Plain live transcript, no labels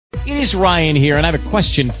It is Ryan here, and I have a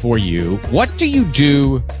question for you. What do you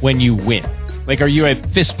do when you win? Like, are you a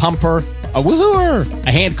fist pumper, a woohooer,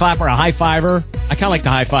 a hand clapper, a high fiver? I kind of like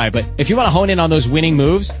the high five, but if you want to hone in on those winning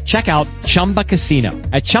moves, check out Chumba Casino.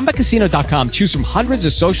 At ChumbaCasino.com, choose from hundreds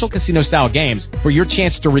of social casino-style games for your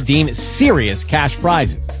chance to redeem serious cash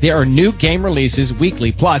prizes. There are new game releases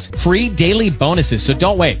weekly, plus free daily bonuses, so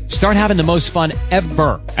don't wait. Start having the most fun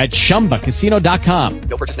ever at ChumbaCasino.com.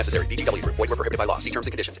 No purchase necessary. VGW. Void where prohibited by law. See terms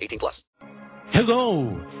and conditions. 18+.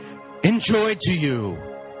 Hello. Enjoy to you.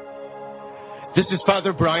 This is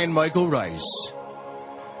Father Brian Michael Rice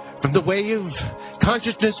from the Way of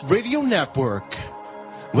Consciousness Radio Network,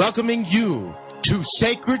 welcoming you to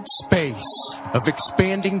sacred space of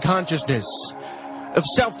expanding consciousness, of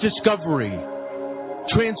self-discovery,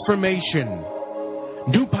 transformation,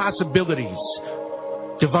 new possibilities,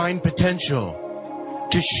 divine potential,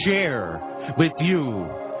 to share with you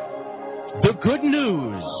the good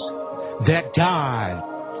news that God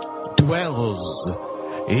dwells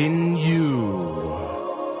in you.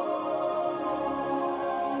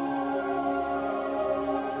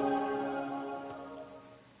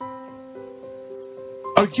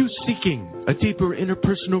 Are you seeking a deeper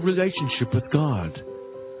interpersonal relationship with God?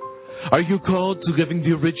 Are you called to living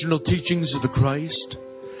the original teachings of the Christ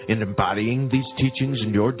and embodying these teachings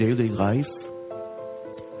in your daily life?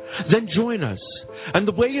 Then join us on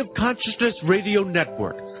the Way of Consciousness Radio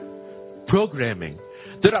Network, programming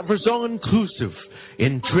that offers all-inclusive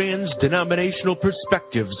and trans-denominational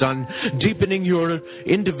perspectives on deepening your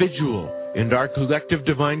individual and our collective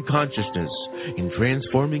divine consciousness in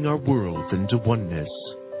transforming our world into oneness.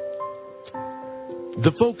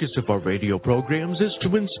 The focus of our radio programs is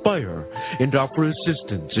to inspire and offer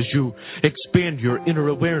assistance as you expand your inner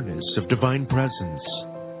awareness of divine presence.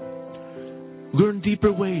 Learn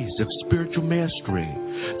deeper ways of spiritual mastery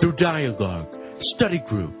through dialogue, study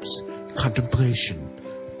groups, contemplation,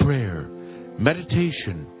 prayer,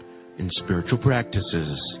 meditation, and spiritual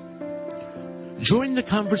practices. Join the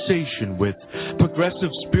conversation with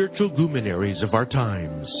progressive spiritual luminaries of our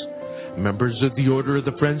times, members of the Order of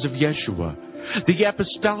the Friends of Yeshua, the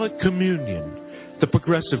Apostolic Communion, the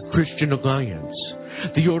Progressive Christian Alliance,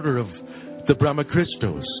 the Order of the Brahma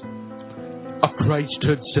Christos, a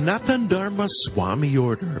Christhood Sanatana Dharma Swami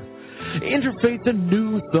Order, Interfaith and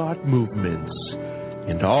New Thought movements,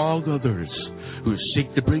 and all others who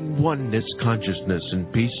seek to bring oneness, consciousness,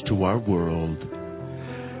 and peace to our world.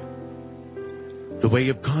 The Way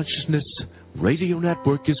of Consciousness Radio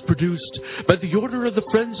Network is produced by the Order of the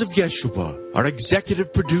Friends of Yeshua. Our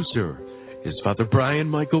executive producer is Father Brian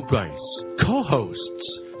Michael Rice. Co-hosts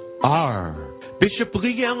are Bishop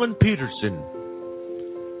Lee Allen Petersen,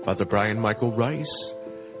 Father Brian Michael Rice,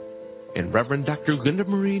 and Reverend Dr. Linda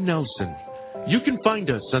Marie Nelson. You can find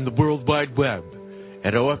us on the World Wide Web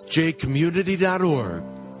at ofjcommunity.org.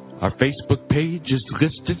 Our Facebook page is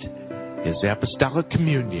listed as Apostolic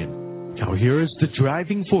Communion. Now here is the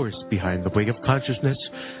driving force behind the Way of Consciousness,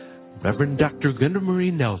 Reverend Dr. Linda Marie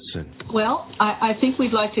Nelson. Well, I think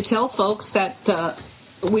we'd like to tell folks that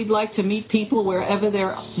we'd like to meet people wherever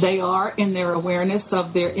they are in their awareness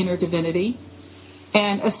of their inner divinity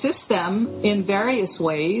and assist them in various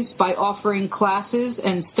ways by offering classes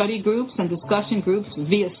and study groups and discussion groups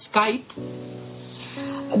via Skype,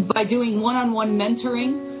 by doing one-on-one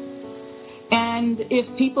mentoring. And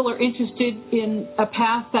if people are interested in a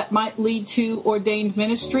path that might lead to ordained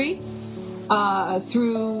ministry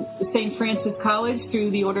through St. Francis College,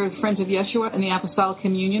 through the Order of Friends of Yeshua and the Apostolic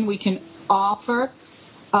Communion, we can offer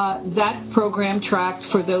that program tract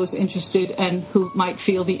for those interested and who might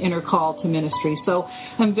feel the inner call to ministry. So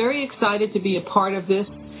I'm very excited to be a part of this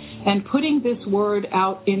and putting this word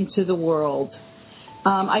out into the world.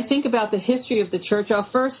 I think about the history of the church. Our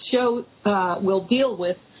first show will deal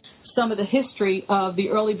with some of the history of the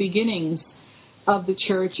early beginnings of the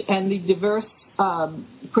church and the diverse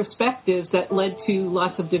perspectives that led to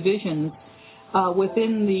lots of divisions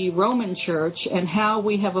within the Roman Church, and how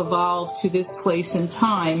we have evolved to this place in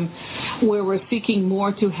time where we're seeking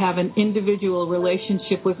more to have an individual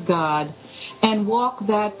relationship with God and walk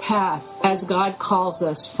that path as God calls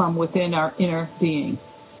us from within our inner being.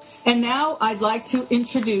 And now I'd like to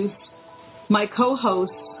introduce my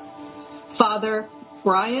co-hosts, Father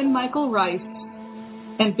Brian Michael Rice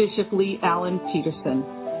and Bishop Lee Allen Petersen.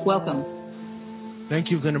 Welcome. Thank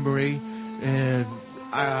you, Linda Marie. And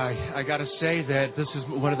I got to say that this is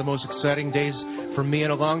one of the most exciting days for me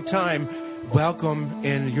in a long time. Welcome,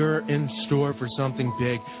 and you're in store for something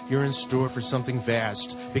big. You're in store for something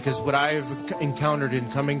vast. Because what I've encountered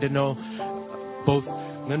in coming to know both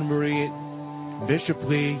Linda Marie and Bishop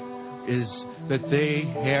Lee is that they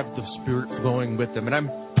have the Spirit flowing with them. And I'm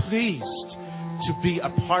pleased to be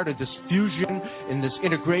a part of this fusion and this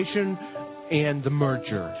integration and the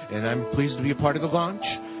merger. And I'm pleased to be a part of the launch.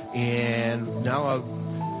 And now I'll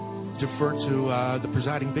defer to the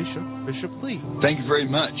presiding bishop, Bishop Lee. Thank you very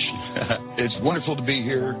much. It's wonderful to be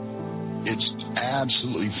here. It's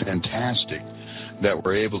absolutely fantastic that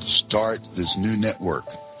we're able to start this new network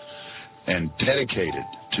and dedicate it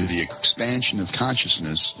to the expansion of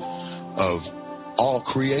consciousness of all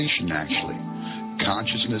creation, actually.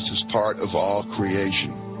 Consciousness is part of all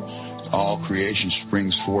creation. All creation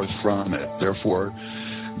springs forth from it. Therefore,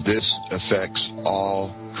 this affects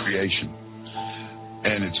all creation.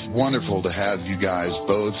 And it's wonderful to have you guys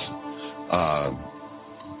both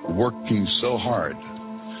working so hard.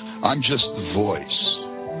 I'm just the voice.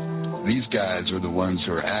 These guys are the ones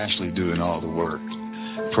who are actually doing all the work.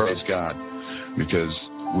 Praise God, because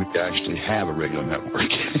we actually have a radio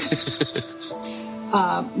network.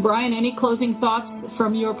 Brian, any closing thoughts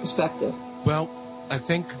from your perspective? Well, I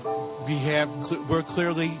think we're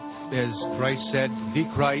clearly, as Christ said, the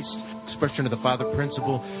Christ, expression of the Father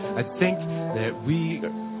principle. I think that we,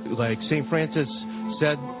 like St. Francis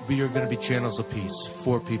said, we are going to be channels of peace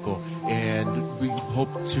for people, and we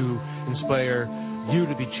hope to inspire you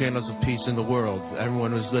to be channels of peace in the world,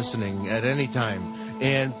 everyone who's listening at any time.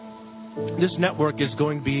 And this network is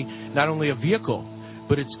going to be not only a vehicle,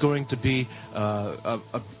 but it's going to be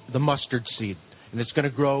the mustard seed, and it's going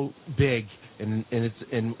to grow big, and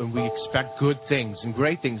we expect good things and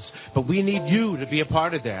great things. But we need you to be a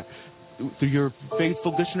part of that through your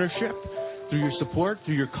faithful listenership, through your support,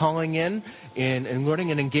 through your calling in and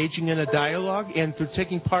learning and engaging in a dialogue, and through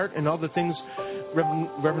taking part in all the things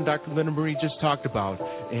Reverend Dr. Linda Marie just talked about.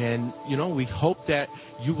 And, we hope that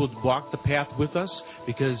you will walk the path with us,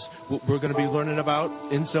 because what we're going to be learning about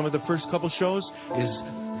in some of the first couple shows is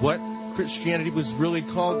what Christianity was really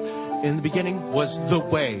called in the beginning was the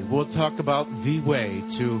way. We'll talk about the way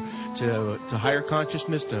to higher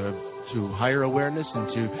consciousness, to higher awareness, and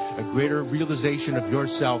to a greater realization of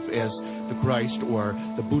yourself as the Christ or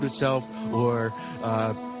the Buddha self, or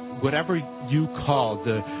whatever you call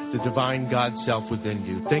the divine God self within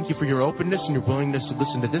you. Thank you for your openness and your willingness to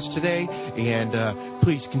listen to this today. And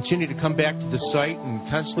please continue to come back to the site and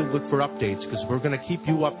constantly look for updates, because we're going to keep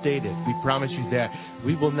you updated. We promise you that.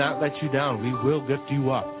 We will not let you down. We will lift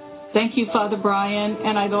you up. Thank you, Father Brian.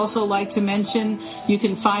 And I'd also like to mention you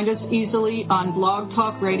can find us easily on Blog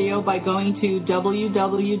Talk Radio by going to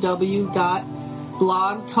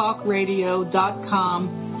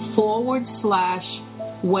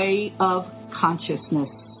www.blogtalkradio.com/Way of Consciousness.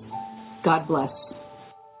 God bless.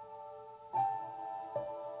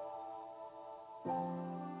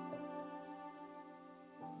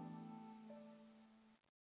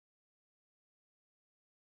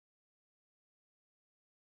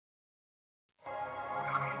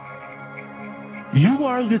 You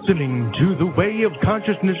are listening to the Way of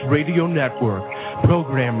Consciousness Radio Network,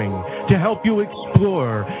 programming to help you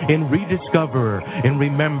explore and rediscover and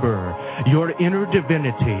remember your inner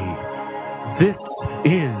divinity. This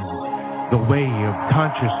is the Way of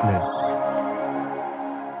Consciousness.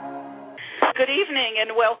 Good evening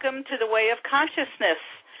and welcome to the Way of Consciousness.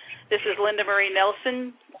 This is Linda Marie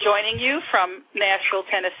Nelson joining you from Nashville,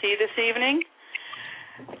 Tennessee this evening.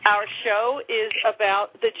 Our show is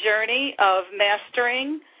about the journey of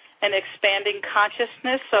mastering and expanding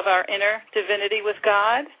consciousness of our inner divinity with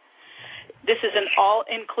God. This is an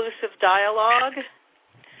all-inclusive dialogue,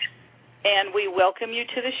 and we welcome you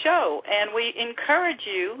to the show. And we encourage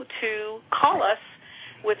you to call us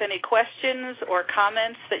with any questions or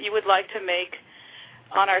comments that you would like to make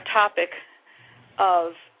on our topic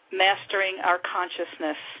of mastering our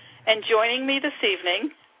consciousness. And joining me this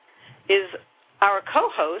evening is our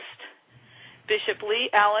co-host, Bishop Lee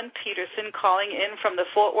Allen Petersen, calling in from the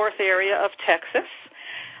Fort Worth area of Texas.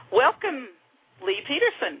 Welcome, Lee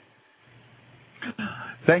Petersen.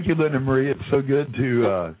 Thank you, Linda Marie. It's so good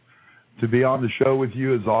to be on the show with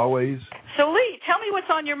you as always. So, Lee, tell me what's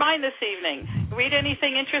on your mind this evening. Read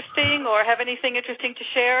anything interesting or have anything interesting to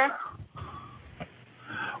share?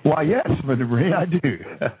 Why, yes, Linda Marie, I do.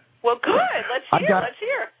 Well, good. Let's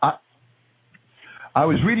hear. I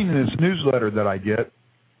was reading this newsletter that I get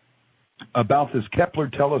about this Kepler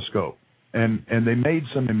telescope, and they made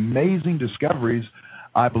some amazing discoveries,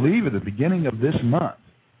 I believe, at the beginning of this month.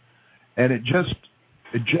 And it just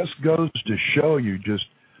goes to show you just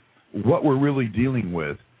what we're really dealing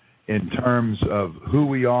with in terms of who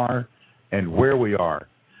we are and where we are.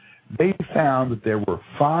 They found that there were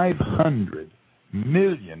 500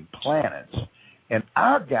 million planets in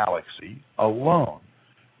our galaxy alone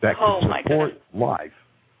that could support life,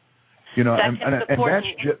 and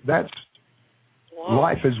that's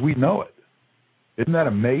life as we know it. Isn't that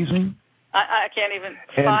amazing? I can't even.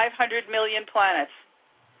 500 million planets.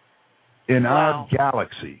 In our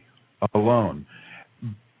galaxy alone.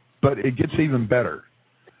 But it gets even better.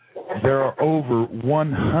 There are over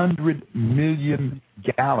 100 million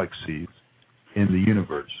galaxies in the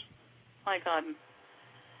universe. My God.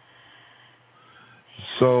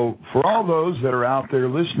 So for all those that are out there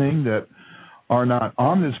listening that are not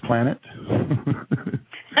on this planet,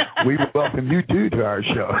 we welcome you too to our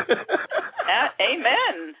show.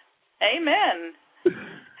 Amen. Amen.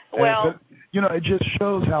 Well, but, it just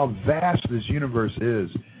shows how vast this universe is.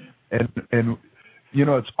 And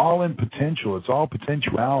it's all in potential. It's all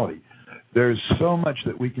potentiality. There's so much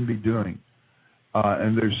that we can be doing.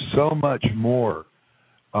 And there's so much more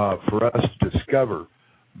for us to discover,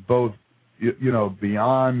 both,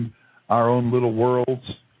 beyond our own little worlds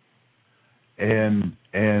and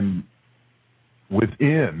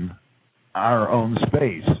within our own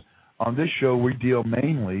space. On this show, we deal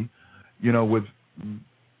mainly, with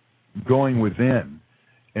going within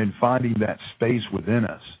and finding that space within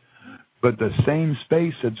us. But the same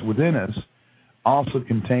space that's within us also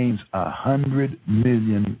contains 100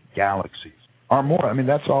 million galaxies or more. I mean,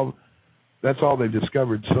 that's all they've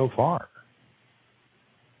discovered so far.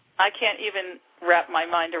 I can't even wrap my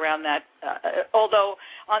mind around that. Although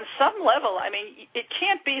on some level, I mean, it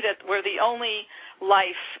can't be that we're the only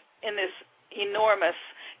life in this enormous,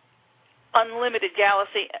 unlimited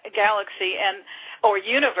galaxy or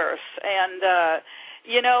universe. And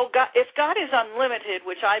God, if God is unlimited,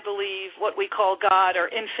 which I believe what we call God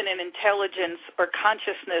or infinite intelligence or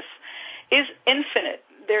consciousness is infinite.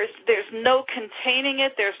 There's no containing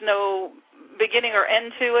it. There's no beginning or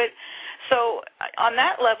end to it. So on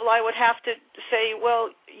that level, I would have to say,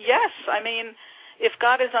 well, yes. I mean, if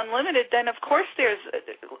God is unlimited, then of course there's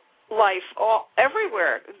life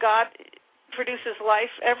everywhere. God produces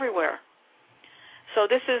life everywhere. So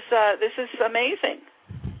this is amazing.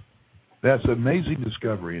 That's an amazing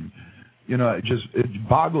discovery, and it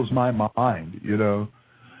boggles my mind, to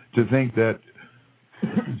think that,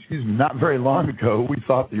 excuse me, not very long ago we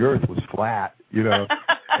thought the Earth was flat,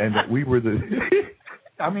 and that we were the.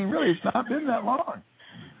 I mean, really, it's not been that long.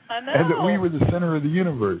 I know. And that we were the center of the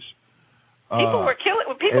universe. People were killed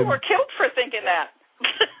for thinking that.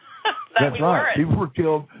 That's right. People were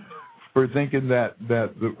killed for thinking that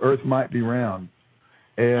the Earth might be round,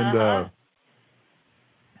 and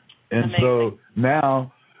so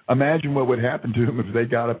now imagine what would happen to them if they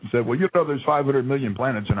got up and said, "Well, there's 500 million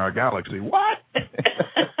planets in our galaxy." What?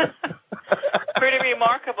 Pretty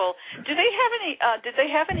remarkable. Did they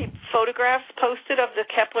have any photographs posted of the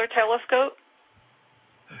Kepler telescope?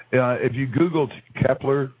 If you Google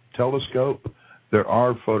Kepler telescope, there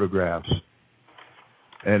are photographs,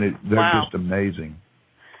 and they're just amazing.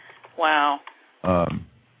 Wow. But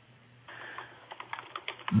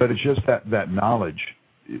it's just that knowledge,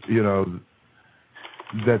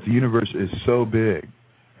 that the universe is so big,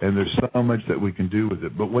 and there's so much that we can do with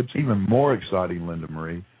it. But what's even more exciting, Linda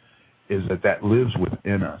Marie, is that lives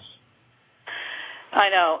within us. I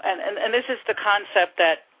know, and this is the concept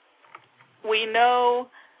that we know,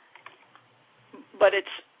 but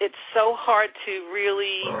it's so hard to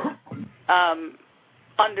really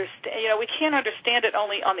understand. We can't understand it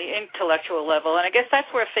only on the intellectual level, and I guess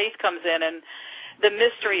that's where faith comes in and the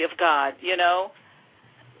mystery of God.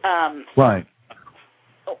 Right.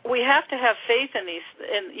 We have to have faith in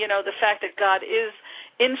the fact that God is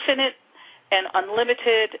infinite and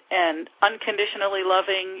unlimited and unconditionally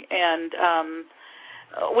loving, and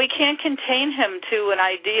we can't contain him to an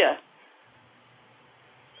idea.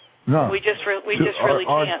 No, we just really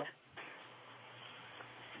can't.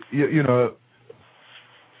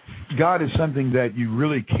 God is something that you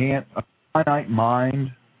really can't. A finite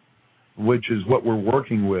mind, which is what we're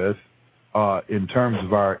working with in terms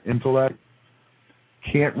of our intellect,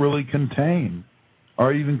 can't really contain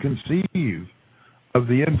or even conceive of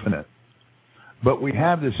the infinite. But we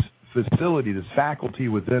have this facility, this faculty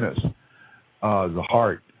within us, the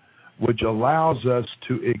heart, which allows us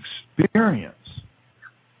to experience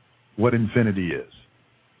what infinity is.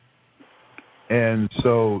 And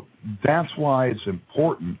so that's why it's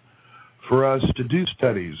important for us to do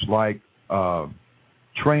studies like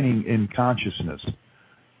training in consciousness.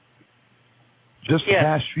 Just the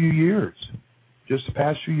past few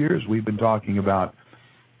years, we've been talking about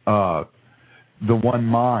the one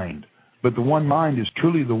mind. But the one mind is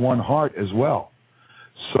truly the one heart as well.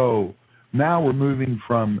 So now we're moving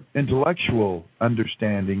from intellectual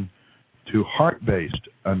understanding to heart-based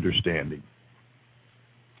understanding.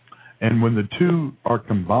 And when the two are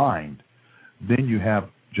combined, then you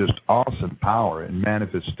have just awesome power and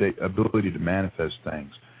ability to manifest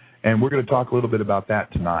things. And we're going to talk a little bit about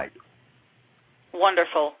that tonight.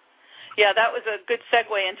 Wonderful. Yeah, that was a good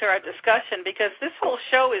segue into our discussion, because this whole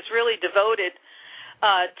show is really devoted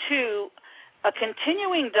to a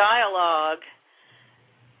continuing dialogue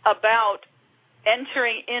about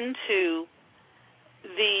entering into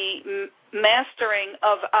the mastering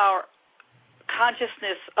of our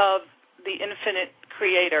consciousness of the infinite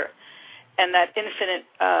creator, and that infinite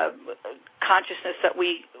consciousness that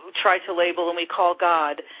we try to label and we call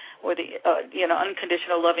God, or the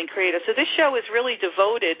unconditional loving creator. So this show is really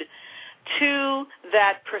devoted to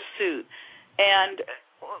that pursuit, and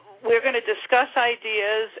we're going to discuss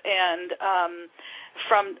ideas and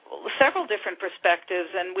from several different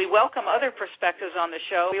perspectives, and we welcome other perspectives on the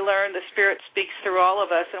show. We learn the Spirit speaks through all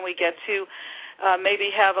of us, and we get to maybe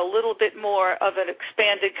have a little bit more of an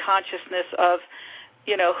expanded consciousness of,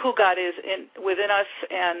 who God is within us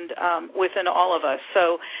and within all of us.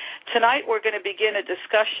 So tonight we're going to begin a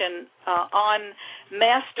discussion on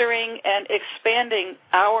mastering and expanding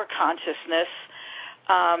our consciousness.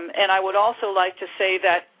 And I would also like to say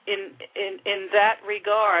that in that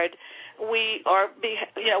regard, we'll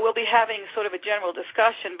be having sort of a general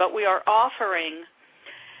discussion, but we are offering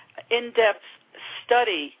in-depth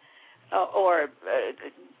study,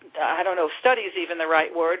 I don't know if study is even the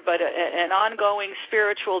right word, but an ongoing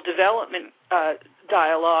spiritual development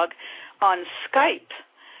dialogue on Skype,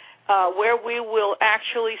 where we will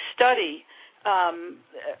actually study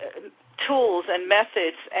tools and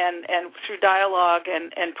methods and through dialogue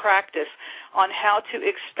and practice on how to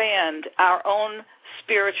expand our own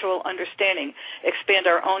spiritual understanding, expand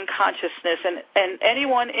our own consciousness, and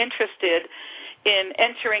anyone interested in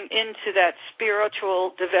entering into that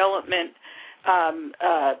spiritual development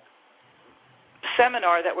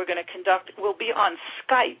seminar that we're going to conduct will be on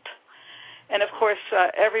Skype. And, of course,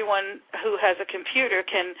 everyone who has a computer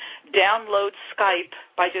can download Skype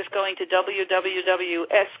by just going to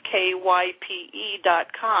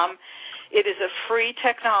www.skype.com. It is a free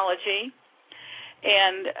technology.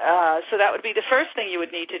 And so that would be the first thing you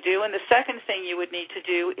would need to do. And the second thing you would need to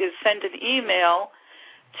do is send an email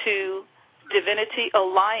to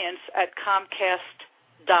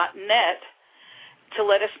divinityanalliance@comcast.net to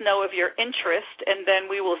let us know of your interest, and then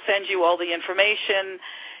we will send you all the information.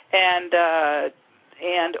 And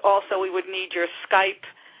also we would need your Skype,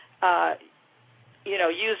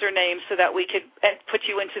 username so that we could put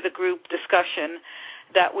you into the group discussion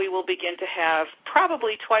that we will begin to have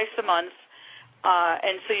probably twice a month.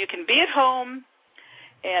 And so you can be at home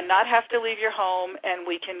and not have to leave your home, and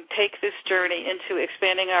we can take this journey into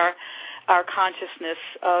expanding our consciousness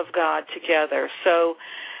of God together. So,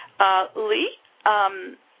 Lee,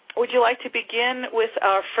 would you like to begin with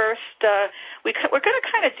our first? We're going to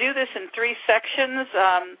kind of do this in three sections.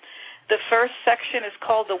 The first section is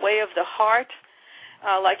called The Way of the Heart.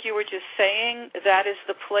 Like you were just saying, that is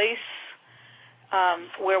the place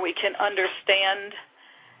where we can understand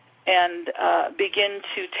and begin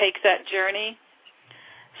to take that journey.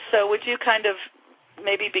 So would you kind of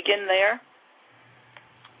maybe begin there?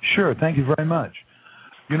 Sure. Thank you very much.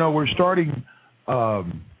 We're starting,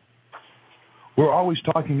 we're always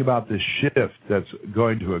talking about this shift that's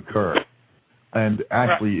going to occur, and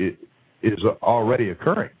actually it is already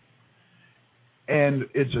occurring. And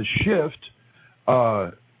it's a shift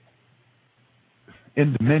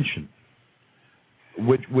in dimension,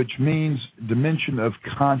 which means dimension of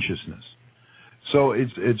consciousness. So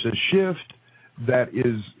it's a shift that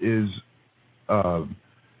is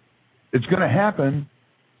it's going to happen,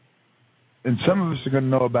 and some of us are going to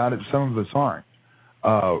know about it, some of us aren't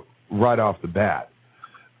right off the bat.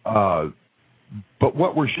 But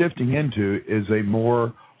what we're shifting into is a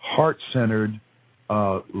more heart-centered,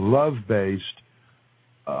 love-based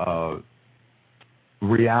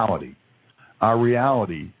reality. Our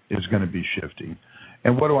reality is going to be shifting.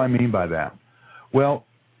 And what do I mean by that? Well,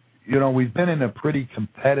 we've been in a pretty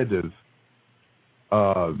competitive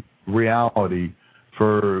reality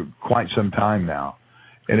for quite some time now.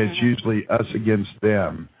 And it's usually us against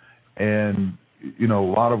them. And, a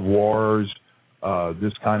lot of wars,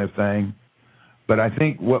 this kind of thing. But I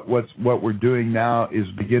think what we're doing now is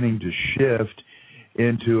beginning to shift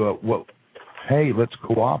into hey, let's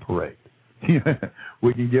cooperate.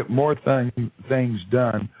 We can get more things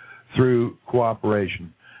done through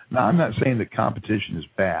cooperation. Now, I'm not saying that competition is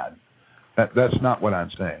bad. That's not what I'm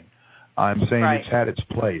saying. I'm saying It's had its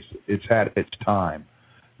place. It's had its time.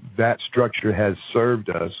 That structure has served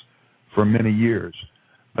us for many years.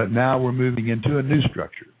 But now we're moving into a new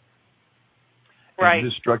structure. Right. And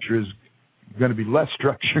this structure is going to be less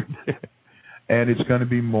structured, and it's going to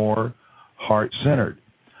be more heart-centered.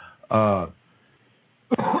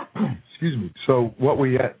 Excuse me. So what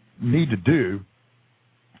we need to do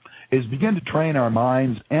is begin to train our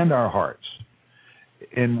minds and our hearts.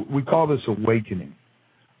 And we call this awakening.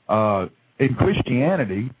 In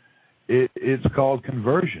Christianity, it's called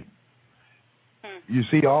conversion. You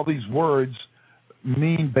see, all these words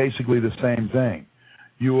mean basically the same thing.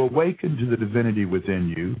 You awaken to the divinity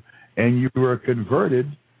within you, and you are converted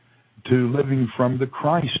to living from the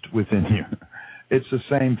Christ within you. It's the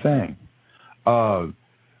same thing.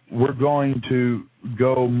 We're going to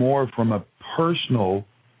go more from a personal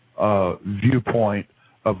viewpoint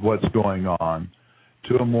of what's going on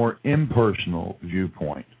to a more impersonal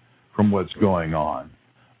viewpoint from what's going on.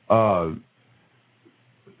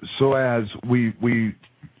 So as we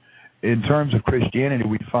in terms of Christianity,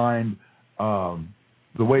 we find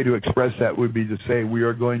the way to express that would be to say we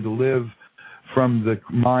are going to live from the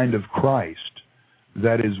mind of Christ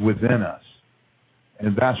that is within us.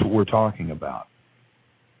 And that's what we're talking about.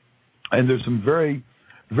 And there's some very,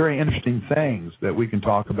 very interesting things that we can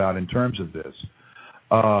talk about in terms of this.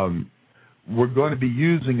 We're going to be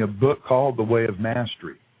using a book called The Way of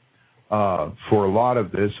Mastery for a lot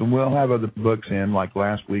of this, and we'll have other books in, like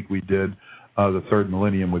last week we did The Third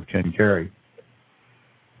Millennium with Ken Carey.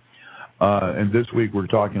 And this week we're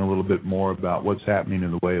talking a little bit more about what's happening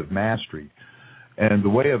in the Way of Mastery. And the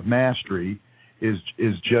Way of Mastery is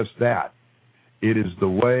just that. It is the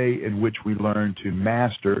way in which we learn to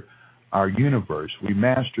master our universe. We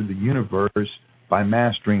master the universe by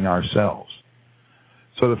mastering ourselves.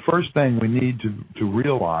 So the first thing we need to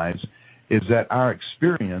realize is that our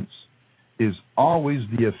experience is always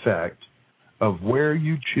the effect of where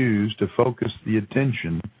you choose to focus the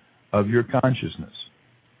attention of your consciousness.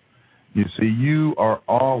 You see, you are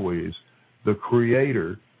always the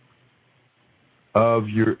creator of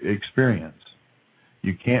your experience.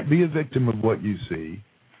 You can't be a victim of what you see,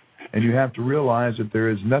 and you have to realize that there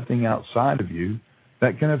is nothing outside of you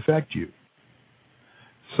that can affect you.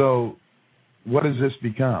 So what does this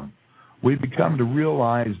become? We become to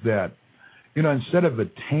realize that, instead of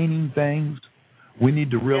attaining things, we need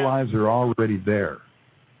to realize they're already there.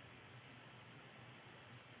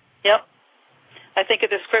 Yep. I think of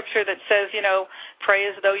the scripture that says, pray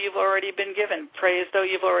as though you've already been given. Pray as though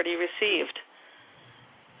you've already received.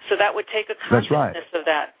 So that would take a consciousness of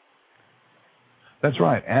that. That's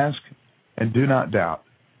right. Ask and do not doubt.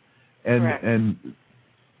 And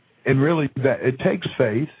really that it takes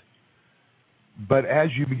faith, but as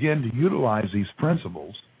you begin to utilize these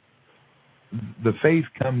principles, the faith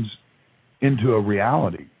comes into a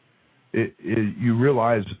reality. You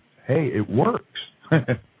realize, hey, it works.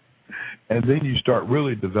 And then you start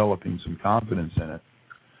really developing some confidence in it,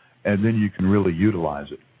 and then you can really utilize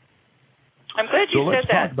it. I'm glad you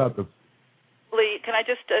said that. About Lee, can I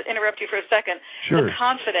just interrupt you for a second? Sure. The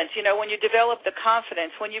confidence, when you develop the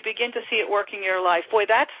confidence, when you begin to see it working in your life, boy,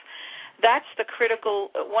 that's the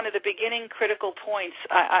critical, one of the beginning critical points.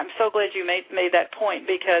 I'm so glad you made that point,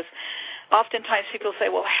 because oftentimes people say,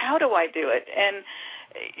 well, how do I do it? And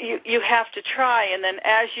you have to try, and then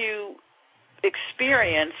as you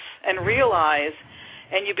experience and realize,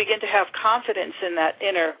 and you begin to have confidence in that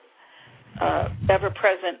inner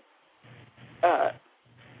ever-present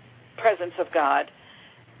presence of God,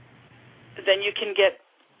 then you can get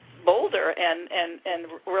bolder and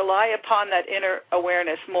rely upon that inner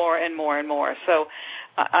awareness more and more and more. So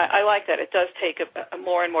I like that. It does take a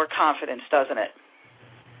more and more confidence, doesn't it?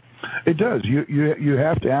 It does. You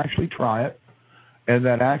have to actually try it, and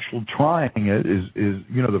that actual trying it is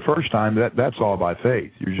the first time that's all by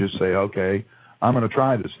faith. You just say, okay, I'm going to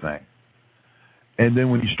try this thing, and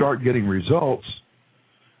then when you start getting results,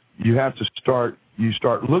 you have to start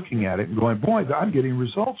looking at it and going, boy, I'm getting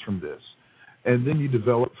results from this. And then you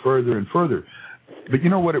develop further and further. But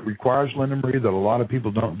you know what it requires, Linda Marie, that a lot of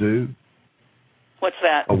people don't do? What's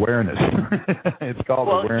that? Awareness. It's called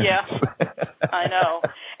awareness. Yeah, I know.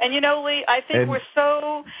 And Lee, I think we're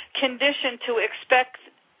so conditioned to expect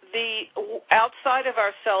the outside of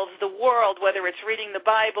ourselves, the world, whether it's reading the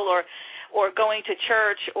Bible or going to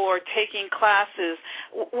church or taking classes,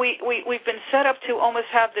 we've been set up to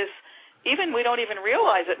almost have this, even we don't even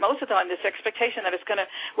realize it most of the time, this expectation that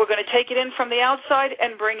we're going to take it in from the outside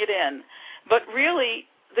and bring it in. But really,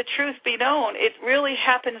 the truth be known, it really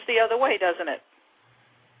happens the other way, doesn't it?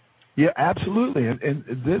 Yeah, absolutely. And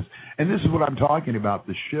this is what I'm talking about,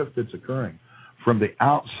 the shift that's occurring from the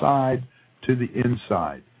outside to the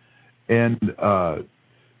inside. And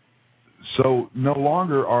so no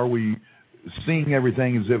longer are we seeing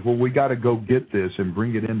everything as if, well, we got to go get this and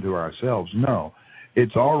bring it into ourselves. No,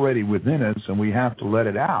 it's already within us, and we have to let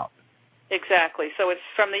it out. Exactly. So it's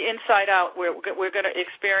from the inside out. We're going to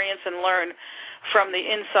experience and learn from the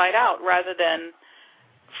inside out rather than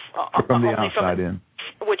from the outside in,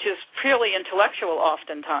 which is purely intellectual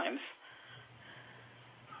oftentimes.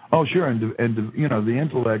 Oh, sure, and you know, the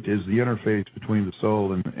intellect is the interface between the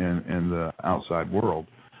soul and the outside world.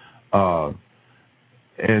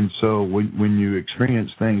 And so when you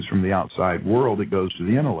experience things from the outside world, it goes to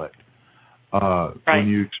the intellect. Right. When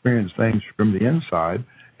you experience things from the inside,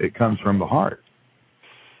 it comes from the heart.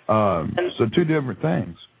 So two different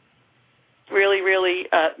things. Really, really,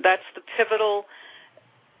 that's the pivotal.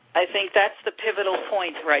 I think that's the pivotal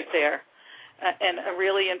point right there, and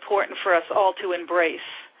really important for us all to embrace.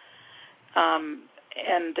 And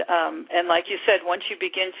like you said, once you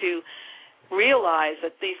begin to realize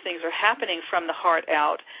that these things are happening from the heart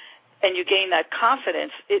out, and you gain that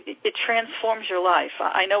confidence, it transforms your life.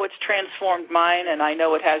 I know it's transformed mine, and I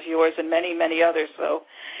know it has yours and many, many others. So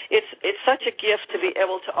it's such a gift to be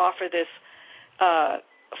able to offer this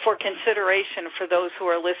for consideration for those who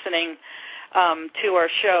are listening to our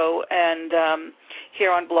show. And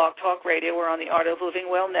here on Blog Talk Radio, we're on the Art of Living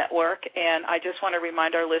Well Network, and I just want to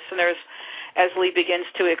remind our listeners, as Lee begins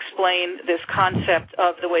to explain this concept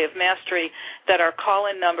of the Way of Mastery, that our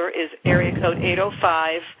call-in number is area code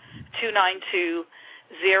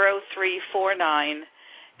 805-292-0349.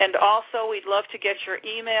 And also, we'd love to get your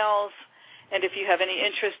emails, and if you have any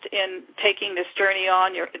interest in taking this journey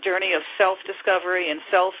on, your journey of self-discovery and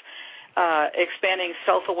expanding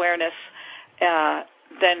self-awareness,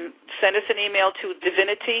 then send us an email to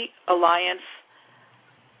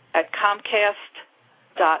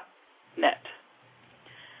divinityalliance@comcast.net.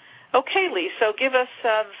 Okay, Lee, so give us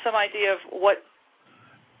some idea of what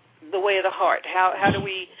the way of the heart, how do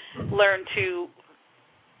we learn to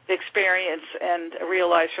experience and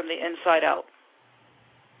realize from the inside out?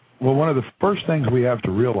 Well, one of the first things we have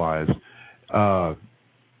to realize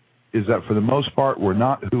is that for the most part, we're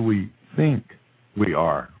not who we think we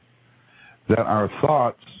are. That our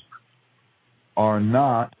thoughts are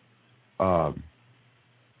not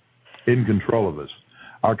in control of us.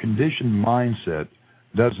 Our conditioned mindset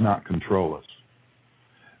does not control us.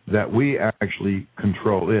 That we actually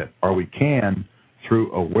control it, or we can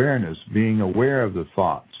through awareness, being aware of the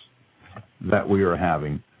thoughts that we are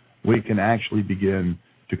having, we can actually begin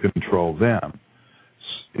to control them,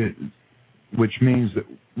 which means that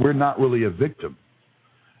we're not really a victim.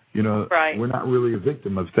 You know, right. We're not really a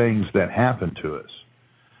victim of things that happen to us.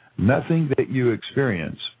 Nothing that you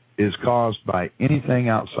experience is caused by anything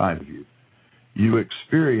outside of you. You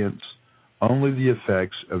experience only the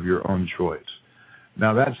effects of your own choice.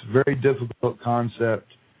 Now, that's a very difficult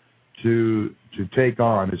concept to take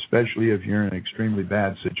on, especially if you're in an extremely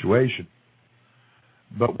bad situation.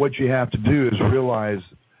 But what you have to do is realize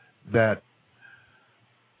that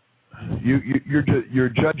you're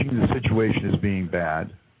judging the situation as being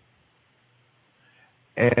bad,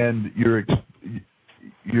 and your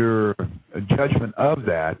judgment of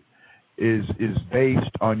that is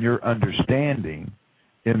based on your understanding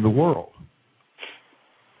in the world.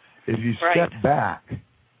 If you step back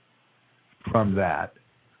from that,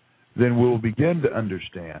 then we'll begin to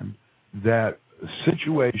understand that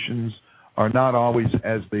situations are not always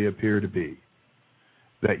as they appear to be.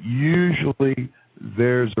 That usually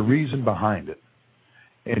there's a reason behind it.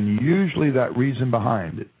 And usually that reason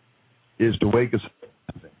behind it is to wake us up.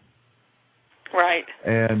 Right.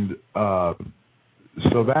 And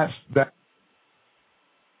so that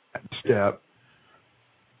step,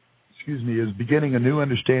 is beginning a new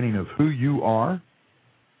understanding of who you are,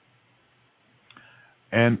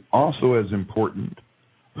 and also as important,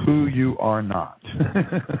 who you are not.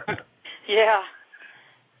 Yeah,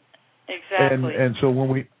 exactly. And so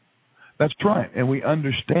that's right, and we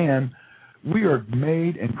understand we are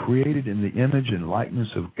made and created in the image and likeness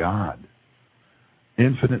of God,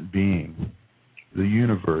 infinite being, the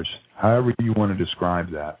universe, however you want to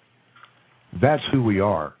describe that. That's who we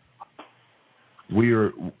are. We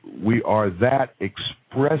are that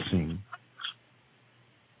expressing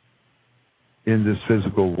in this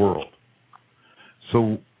physical world.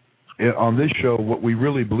 So on this show, what we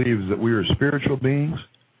really believe is that we are spiritual beings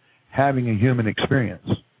having a human experience.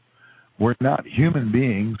 We're not human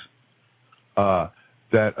beings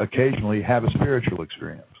that occasionally have a spiritual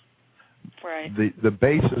experience. Right. The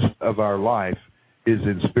basis of our life is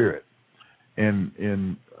in spirit. And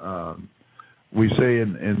we say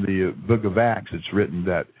in the book of Acts, it's written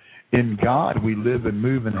that in God we live and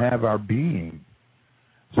move and have our being.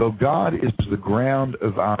 So God is the ground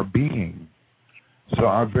of our being. So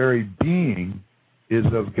our very being is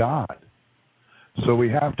of God. So we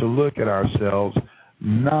have to look at ourselves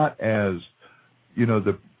not as,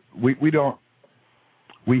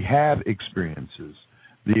 we have experiences.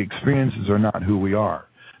 The experiences are not who we are.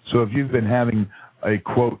 So if you've been having a,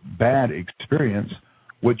 quote, bad experience,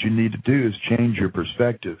 what you need to do is change your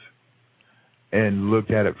perspective and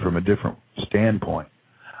look at it from a different standpoint.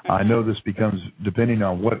 I know this becomes, depending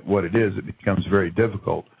on what it is, it becomes very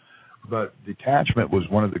difficult. But detachment was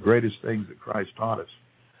one of the greatest things that Christ taught us,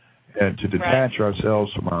 and to detach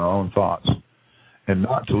ourselves from our own thoughts, and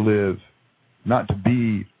not to live, not to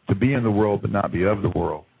be in the world, but not be of the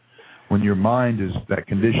world. When your mind is that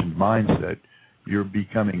conditioned mindset, you're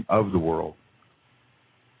becoming of the world.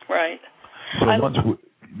 Right. So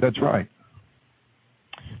that's right.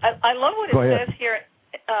 I love what it says here.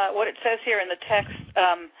 What it says here in the text.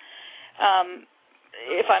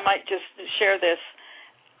 If I might just share this,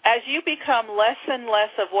 as you become less and less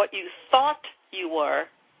of what you thought you were,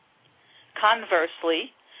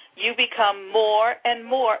 conversely, you become more and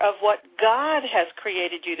more of what God has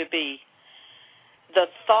created you to be. The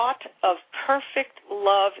thought of perfect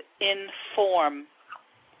love in form.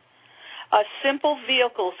 A simple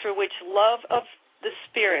vehicle through which love of the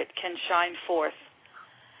Spirit can shine forth.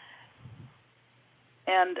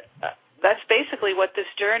 And that's basically what this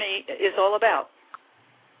journey is all about.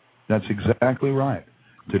 That's exactly right.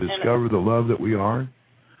 To discover the love that we are,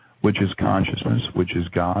 which is consciousness, which is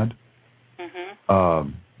God.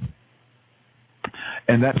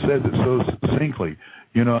 And that says it so succinctly.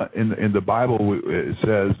 You know, in the Bible it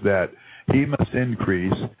says that He must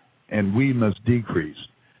increase and we must decrease.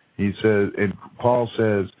 He says, and Paul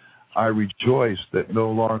says, I rejoice that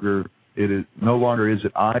no longer is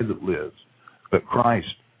it I that lives, but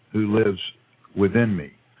Christ who lives within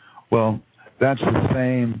me. Well, that's the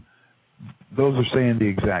same. Those are saying the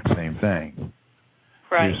exact same thing.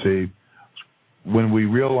 Right. You see, when we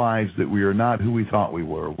realize that we are not who we thought we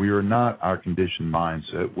are not our conditioned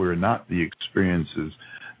mindset, we're not the experiences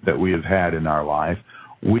that we have had in our life,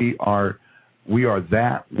 we are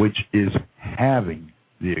that which is having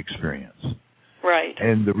the experience. Right.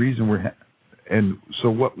 And the reason so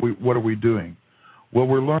what are we doing? Well,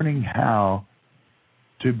 we're learning how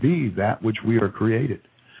to be that which we are created.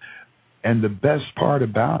 And the best part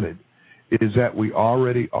about it is that we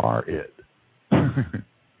already are it.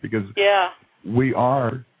 Because we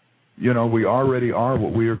already are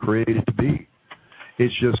what we are created to be.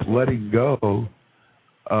 It's just letting go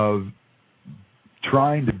of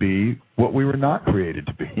trying to be what we were not created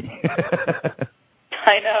to be.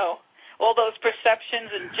 I know. All those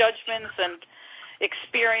perceptions and judgments and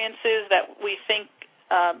experiences that we think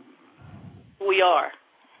we are.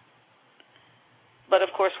 But, of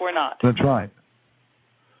course, we're not. That's right.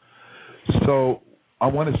 So I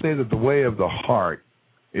want to say that the way of the heart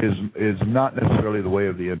is not necessarily the way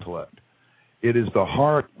of the intellect. It is the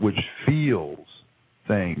heart which feels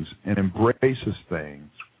things and embraces things.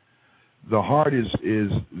 The heart is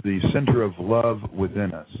the center of love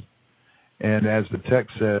within us. And as the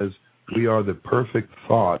text says, we are the perfect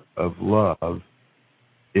thought of love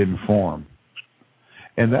in form.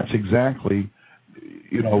 And that's exactly,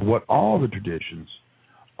 what all the traditions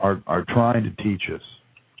are trying to teach us.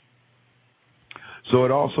 So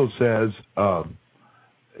it also says,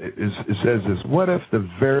 it says this, what if the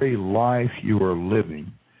very life you are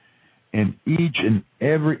living and each and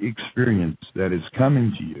every experience that is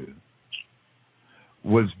coming to you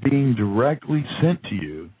was being directly sent to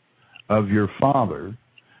you of your Father,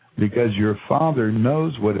 because your Father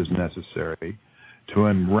knows what is necessary to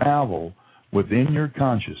unravel within your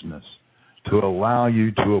consciousness to allow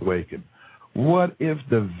you to awaken? What if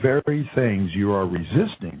the very things you are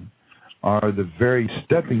resisting are the very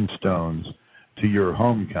stepping stones to your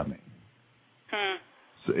homecoming?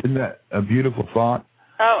 So isn't that a beautiful thought?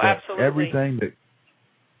 Oh, that absolutely.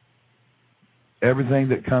 Everything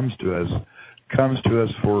that comes to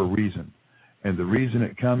us for a reason. And the reason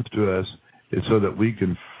it comes to us is so that we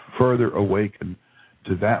can further awaken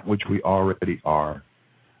to that which we already are.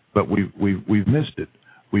 But we've missed it.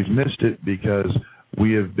 We've missed it because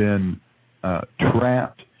we have been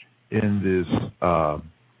trapped in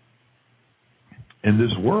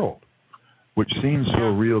this world, which seems so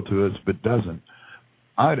real to us but doesn't.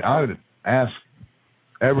 I would ask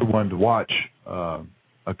everyone to watch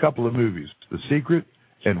a couple of movies, The Secret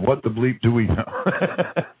and What the Bleep Do We Know?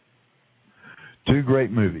 Two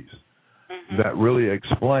great movies that really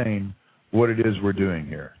explain what it is we're doing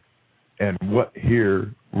here and what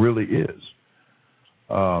here really is.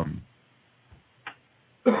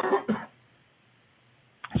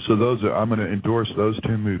 So I'm going to endorse those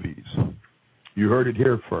two movies. You heard it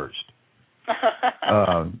here first.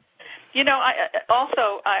 I'm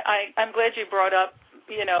glad you brought up,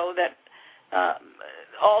 that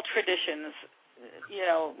all traditions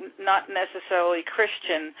not necessarily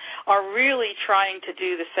Christian, are really trying to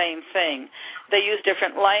do the same thing. They use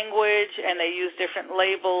different language, and they use different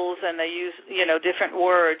labels, and they use, different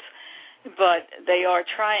words, but they are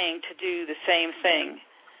trying to do the same thing.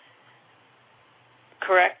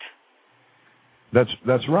 Correct?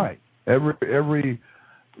 That's right. Every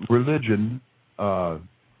religion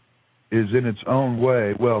is in its own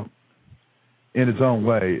way. Well, in its own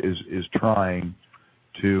way, is trying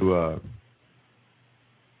to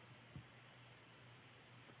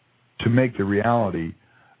make the reality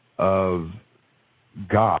of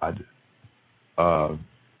God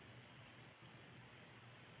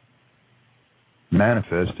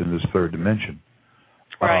manifest in this third dimension.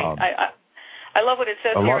 Right. I love what it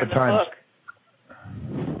says here in the book.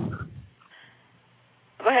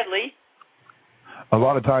 Go ahead, Lee. A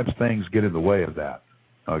lot of times things get in the way of that,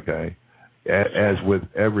 okay? As with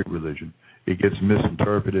every religion. It gets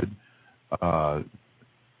misinterpreted.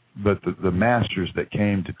 But the masters that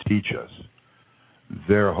came to teach us,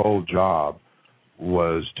 their whole job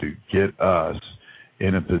was to get us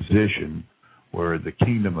in a position where the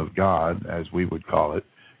kingdom of God, as we would call it,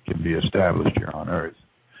 can be established here on earth.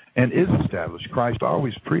 And is established. Christ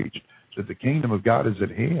always preached that the kingdom of God is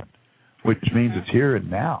at hand, which means it's here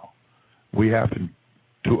and now. We have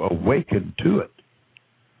to awaken to it.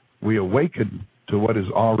 We awaken to what is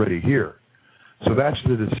already here. So that's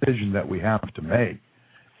the decision that we have to make.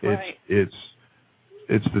 Right. It's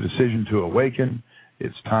the decision to awaken.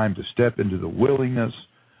 It's time to step into the willingness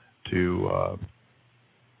to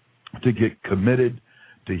get committed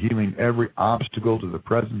to healing every obstacle to the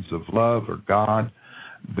presence of love or God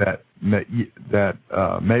that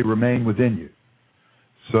may remain within you.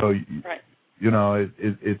 So, right.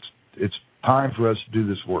 It's time for us to do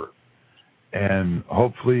this work, and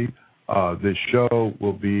hopefully this show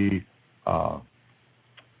will be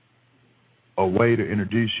a way to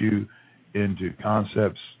introduce you into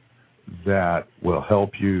concepts that will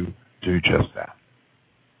help you do just that.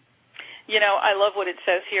 I love what it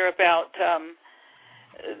says here about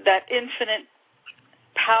that infinite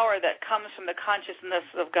power that comes from the consciousness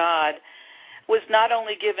of God was not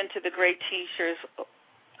only given to the great teachers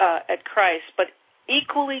at Christ, but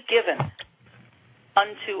equally given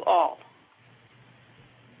unto all.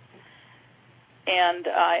 And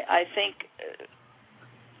I think,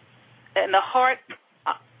 and the heart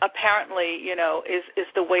apparently, is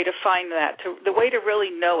the way to find that, the way to really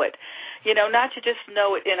know it. Not to just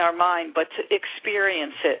know it in our mind, but to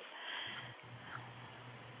experience it.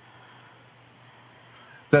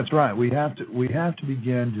 That's right. We have to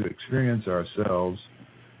begin to experience ourselves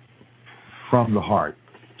from the heart,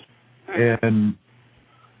 and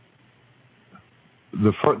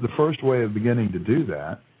the first way of beginning to do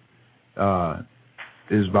that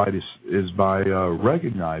is by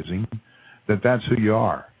recognizing that that's who you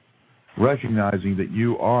are, recognizing that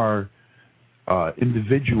you are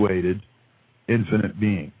individuated, infinite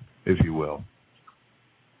being, if you will.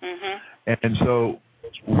 Mm-hmm. And so,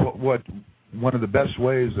 what one of the best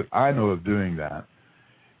ways that I know of doing that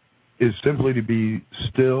is simply to be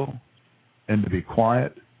still and to be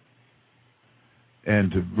quiet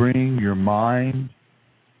and to bring your mind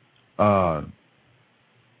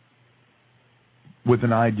with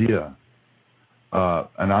an idea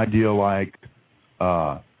like,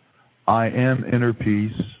 I am inner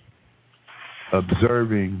peace,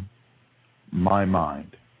 observing my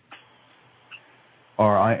mind.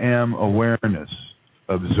 Or I am awareness,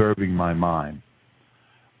 observing my mind.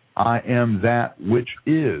 I am that which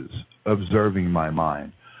is observing my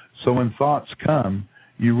mind. So when thoughts come,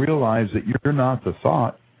 you realize that you're not the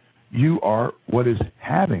thought, you are what is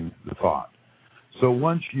having the thought. So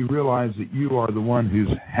once you realize that you are the one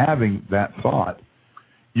who's having that thought,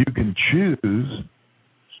 you can choose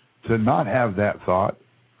to not have that thought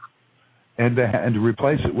and to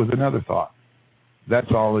replace it with another thought.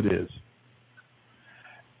 That's all it is.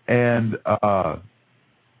 And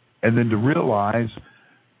then to realize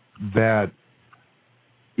that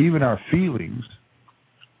even our feelings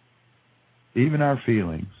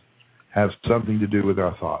have something to do with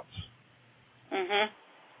our thoughts. Mm-hmm.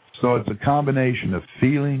 So it's a combination of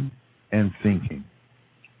feeling and thinking.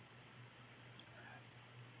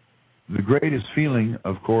 The greatest feeling,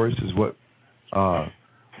 of course, is what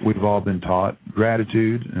we've all been taught.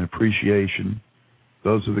 Gratitude and appreciation,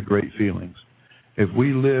 those are the great feelings. If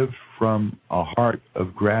we live from a heart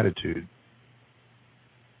of gratitude,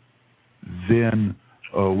 then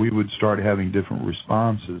we would start having different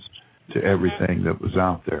responses to everything that was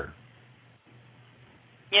out there.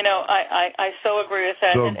 I so agree with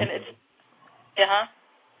that. So, and it's,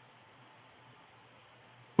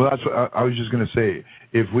 Well, that's what I was just going to say.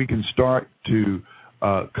 If we can start to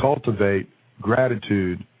cultivate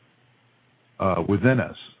gratitude within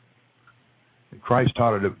us, Christ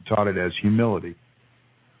taught it as humility.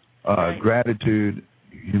 Right. Gratitude,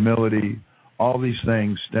 humility, all these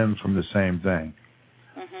things stem from the same thing.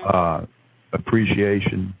 Mm-hmm.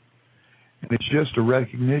 Appreciation. And it's just a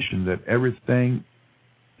recognition that everything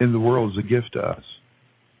in the world is a gift to us.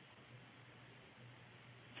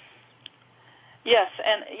 Yes,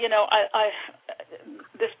 and I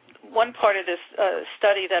this one part of this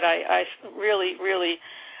study that I really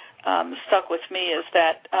stuck with me is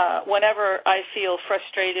that whenever I feel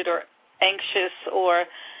frustrated or anxious or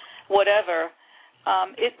whatever,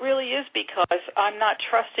 it really is because I'm not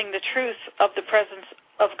trusting the truth of the presence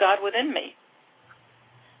of God within me,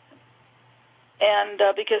 and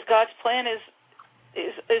because God's plan is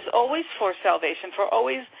always for salvation, for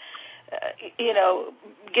always.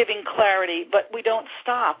 Giving clarity, but we don't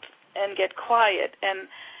stop and get quiet and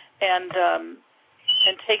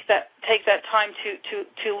take that time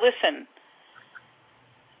to listen.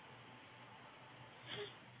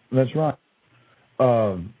 That's right.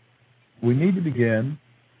 We need to begin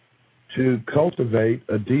to cultivate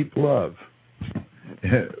a deep love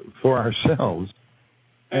for ourselves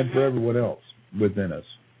and for everyone else within us.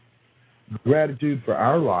 Gratitude for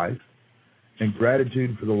our life and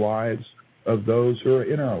gratitude for the lives of those who are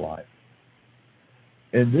in our life.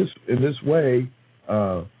 In this way,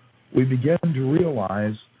 we begin to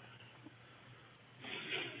realize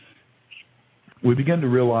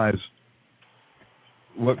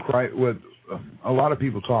what a lot of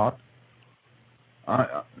people taught,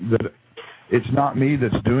 that it's not me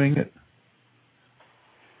that's doing it,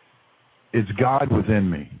 it's God within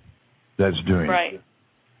me that's doing right. it.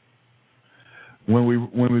 When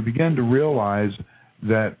we begin to realize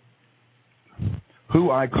that who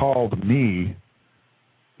I called me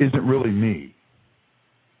isn't really me.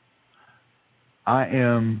 I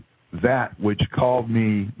am that which called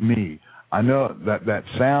me me. I know that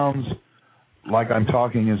sounds like I'm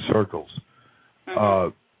talking in circles,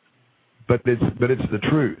 but it's the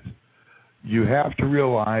truth. You have to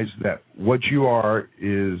realize that what you are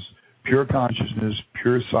is pure consciousness,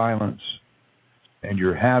 pure silence, and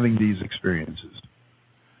you're having these experiences.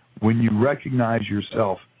 When you recognize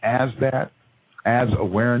yourself as that, as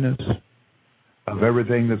awareness of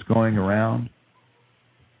everything that's going around,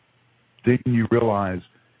 then you realize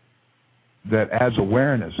that as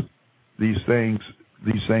awareness, these things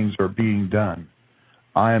are being done.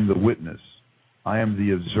 I am the witness. I am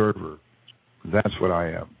the observer. That's what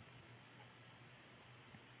I am.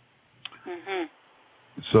 Mm-hmm.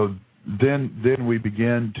 So then we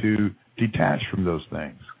begin to detach from those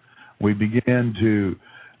things. We begin to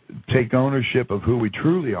take ownership of who we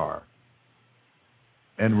truly are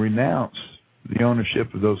and renounce the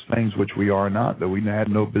ownership of those things which we are not, that we had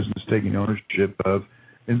no business taking ownership of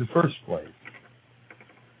in the first place.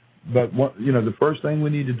 But the first thing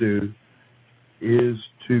we need to do is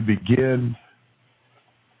to begin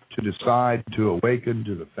to decide to awaken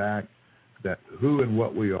to the fact that who and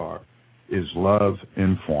what we are is love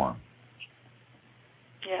in form.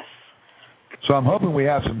 Yes. So I'm hoping we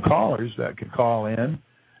have some callers that can call in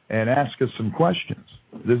and ask us some questions.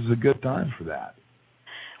 This is a good time for that.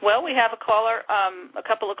 Well, we have a caller, a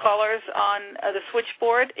couple of callers on the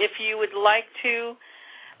switchboard. If you would like to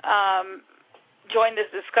join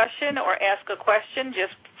this discussion or ask a question,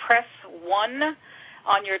 just press 1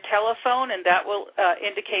 on your telephone, and that will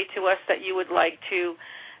indicate to us that you would like to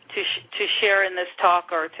share in this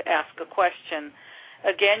talk or to ask a question.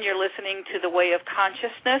 Again, you're listening to The Way of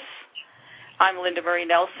Consciousness. I'm Linda Marie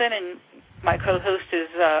Nelson, and my co-host is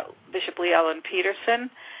Bishop Lee Allen Petersen.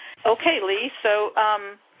 Okay, Lee, so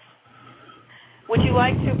would you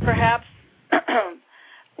like to perhaps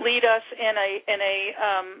lead us in a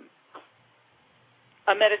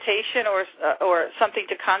meditation or something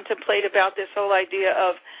to contemplate about this whole idea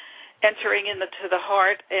of entering into the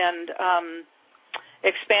heart and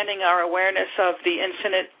expanding our awareness of the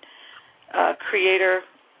infinite Creator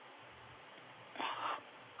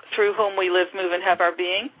through whom we live, move, and have our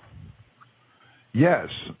being? Yes.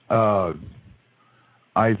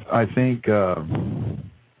 I think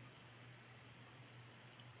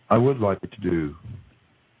I would like to do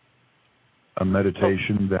a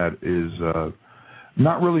meditation that is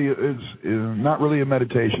not really a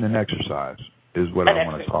meditation, an exercise is what I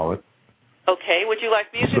want to call it. Okay. Would you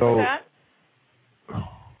like music for that?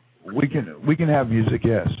 We can have music,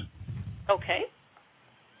 yes. Okay.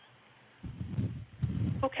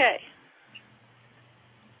 Okay.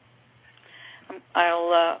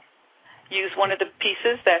 I'll use one of the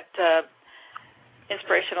pieces that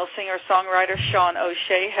inspirational singer-songwriter Sean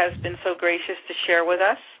O'Shea has been so gracious to share with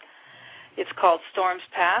us. It's called Storms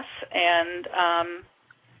Pass, and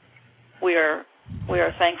we are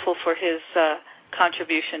thankful for his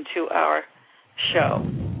contribution to our show.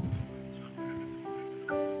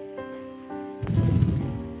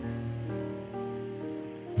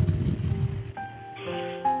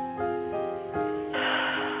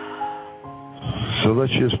 So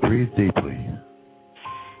let's just breathe deeply.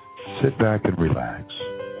 Sit back and relax.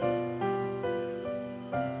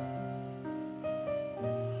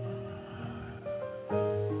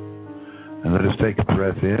 And let us take a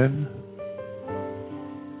breath in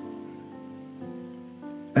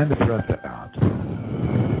and a breath out.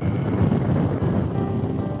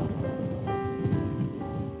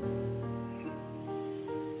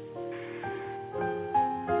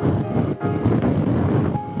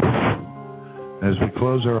 As we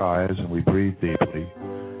close our eyes and we breathe deeply,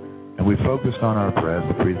 and we focus on our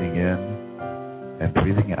breath, breathing in and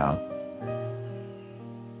breathing out,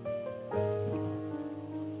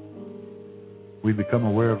 we become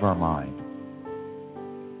aware of our mind.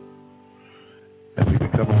 And we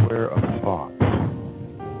become aware of thoughts.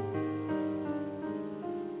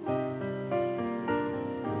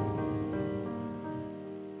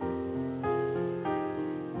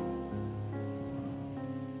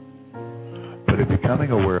 But in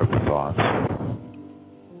becoming aware of the thoughts,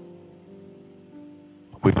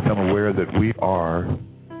 we become aware that we are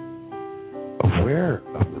aware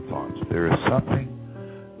of the thoughts. There is something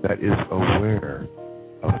that is aware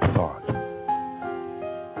of the thought.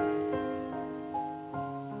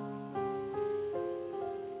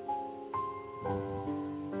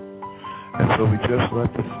 And so we just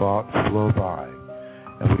let the thought flow by,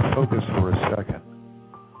 and we focus for a second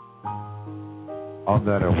on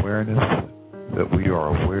that awareness that we are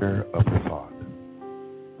aware of the thought.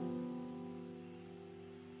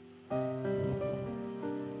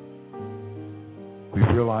 We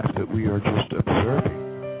realize that we are just observing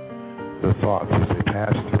the thoughts as they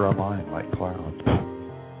pass through our mind like clouds.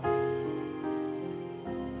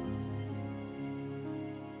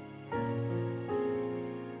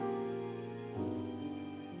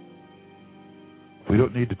 We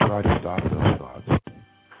don't need to try to stop those thoughts.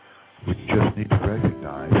 We just need to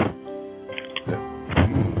recognize that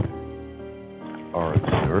we are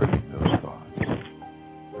observing those thoughts.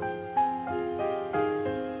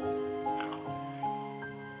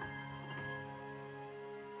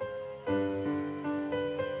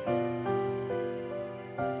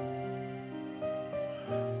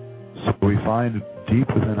 We find deep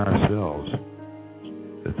within ourselves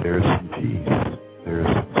that there is some peace, there is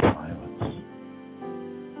some silence,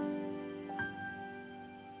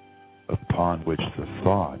 upon which the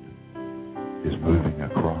thought is moving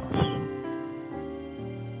across.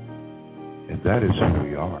 And that is who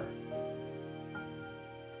we are.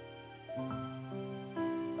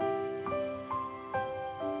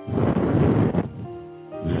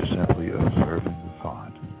 We are simply observing the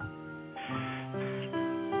thought.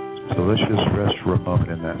 So let's just rest for a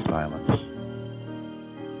moment in that silence,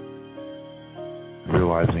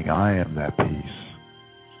 realizing I am that peace.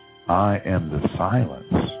 I am the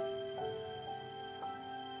silence.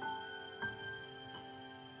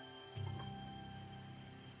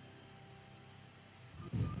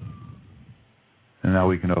 And now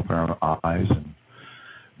we can open our eyes and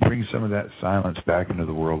bring some of that silence back into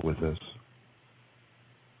the world with us.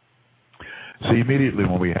 See, immediately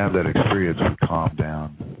when we have that experience, we calm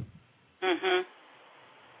down. Mm-hmm.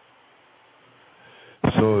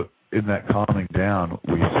 So in that calming down,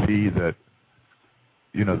 we see that,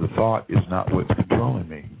 the thought is not what's controlling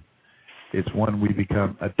me. It's when we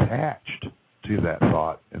become attached to that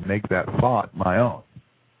thought and make that thought my own.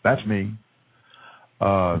 That's me.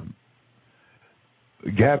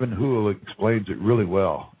 Gavin Hoole explains it really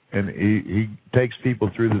well. And he takes people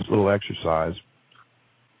through this little exercise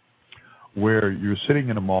where you're sitting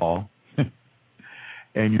in a mall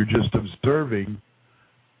and you're just observing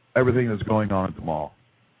everything that's going on at the mall.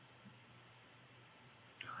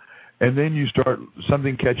 And then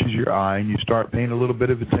something catches your eye and you start paying a little bit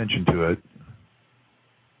of attention to it.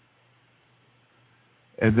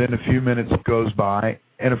 And then a few minutes goes by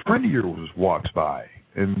and a friend of yours walks by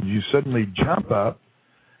and you suddenly jump up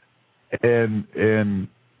and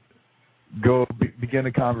go begin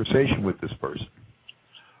a conversation with this person.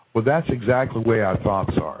 Well, that's exactly the way our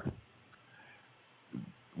thoughts are.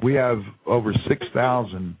 We have over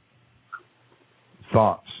 6,000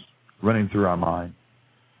 thoughts running through our mind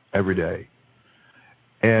every day.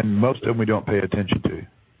 And most of them we don't pay attention to.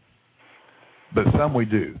 But some we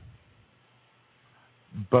do.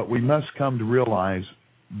 But we must come to realize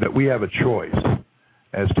that we have a choice.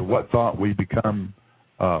 as to what thought we become,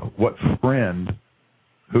 what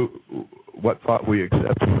thought we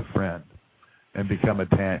accept as a friend and become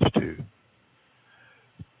attached to.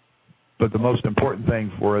 But the most important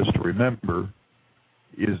thing for us to remember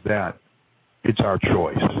is that it's our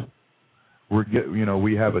choice.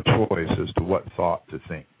 We have a choice as to what thought to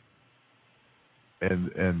think,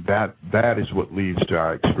 and that is what leads to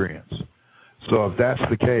our experience. So if that's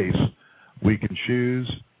the case, we can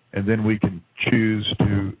choose, and then we can choose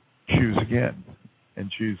to choose again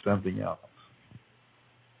and choose something else.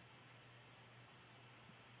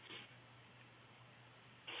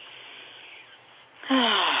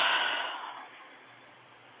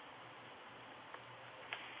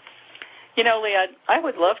 Lee, I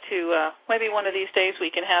would love to, maybe one of these days we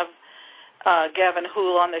can have Gavin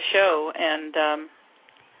Houle on the show, and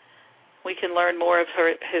we can learn more of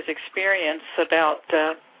his experience about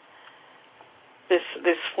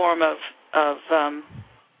this form of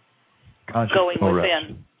going within.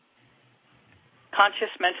 Rest.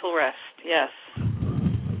 Conscious mental rest, yes.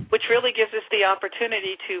 Which really gives us the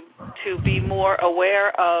opportunity to be more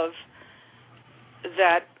aware of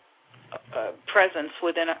that presence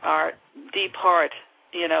within our deep heart,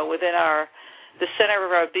 within the center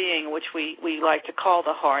of our being, which we like to call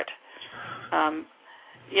the heart.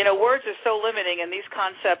 Words are so limiting, and these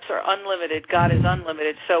concepts are unlimited. God is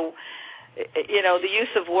unlimited. So, the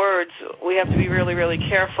use of words, we have to be really, really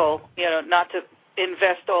careful, not to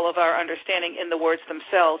invest all of our understanding in the words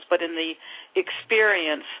themselves, but in the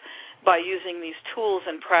experience by using these tools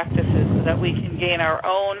and practices so that we can gain our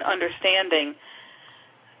own understanding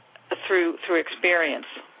through experience.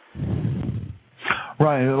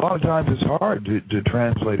 Right. A lot of times it's hard to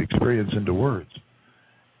translate experience into words.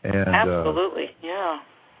 And absolutely, yeah.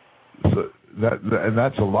 So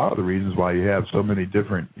that's a lot of the reasons why you have so many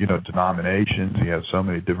different, denominations. You have so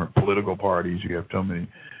many different political parties. You have so many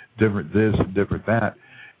different this and different that.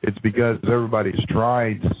 It's because everybody's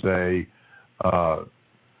trying to say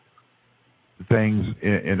things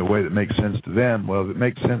in a way that makes sense to them. Well, if it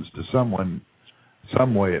makes sense to someone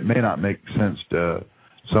some way, it may not make sense to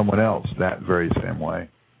someone else that very same way.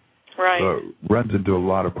 Right. So it runs into a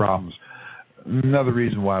lot of problems. Another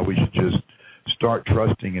reason why we should just start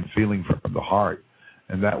trusting and feeling from the heart,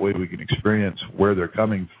 and that way we can experience where they're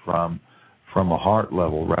coming from a heart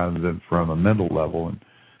level rather than from a mental level. And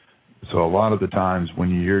so a lot of the times when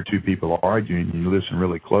you hear two people arguing and you listen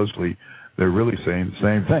really closely, they're really saying the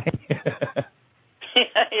same thing.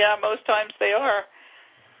 Yeah, most times they are.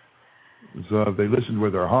 So if they listened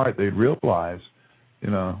with their heart, they'd realize,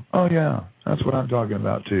 oh yeah, that's what I'm talking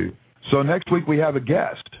about too. So next week we have a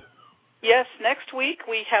guest. Yes, next week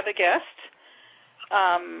we have a guest,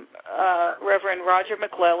 Reverend Roger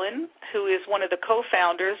McClellan, who is one of the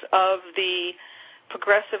co-founders of the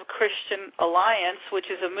Progressive Christian Alliance, which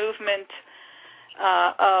is a movement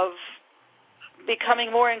of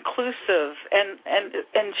becoming more inclusive and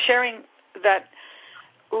sharing that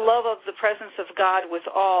love of the presence of God with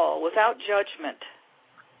all, without judgment.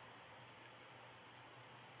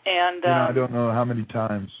 And I don't know how many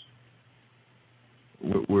times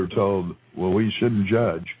we're told, well, we shouldn't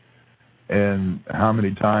judge, and how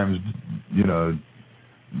many times,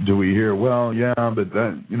 do we hear, well, yeah, but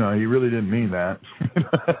that, he really didn't mean that.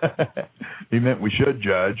 He meant we should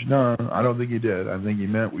judge. No, I don't think he did. I think he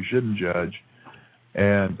meant we shouldn't judge,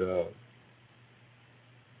 and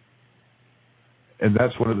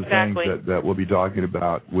that's one of the things that we'll be talking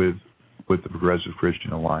about with the Progressive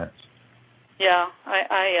Christian Alliance. Yeah,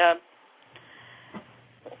 I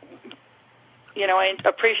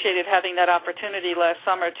appreciated having that opportunity last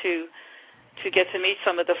summer to get to meet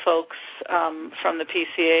some of the folks from the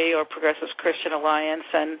PCA or Progressive Christian Alliance,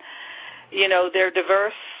 and they're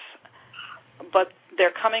diverse, but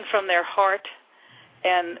they're coming from their heart,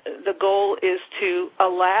 and the goal is to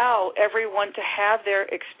allow everyone to have their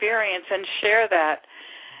experience and share that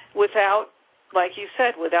without, like you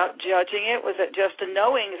said, without judging it, with just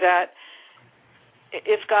knowing that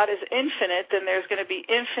if God is infinite, then there's going to be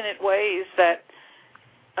infinite ways that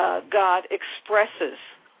God expresses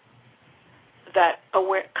that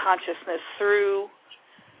aware consciousness through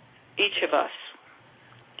each of us.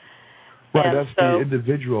 Right, and that's the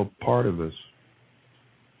individual part of us.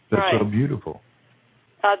 That's right. So beautiful.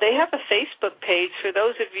 They have a Facebook page. For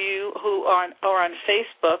those of you who are on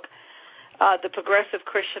Facebook, the Progressive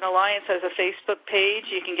Christian Alliance has a Facebook page.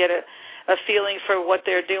 You can get a feeling for what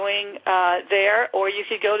they're doing there, or you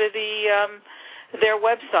could go to their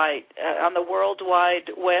website on the World Wide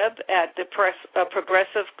Web at the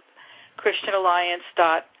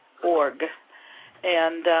progressivechristianalliance.org,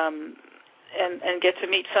 and get to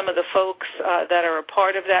meet some of the folks that are a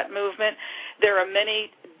part of that movement. there are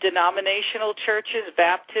many denominational churches,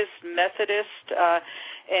 Baptist, Methodist,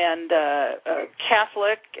 and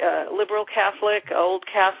Catholic, liberal Catholic, old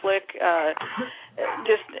Catholic,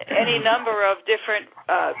 just any number of different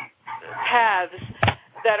paths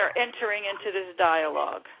that are entering into this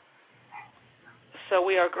dialogue. So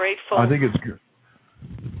we are grateful. I think it's good.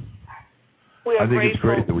 It's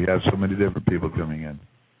great that we have so many different people coming in.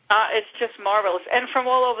 It's just marvelous, and from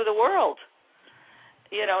all over the world.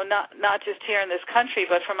 You know, not just here in this country,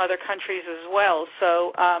 but from other countries as well.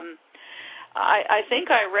 So I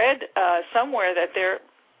think I read somewhere that they're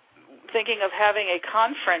thinking of having a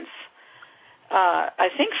conference.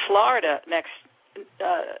 I think Florida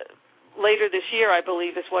later this year, I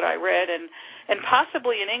believe, is what I read, and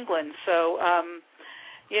possibly in England. So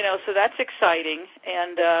so that's exciting.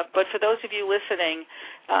 And but for those of you listening,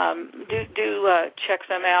 do check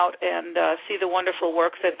them out and see the wonderful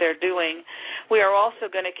work that they're doing. We are also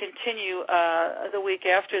going to continue the week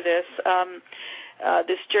after this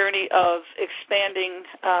journey of expanding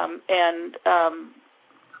and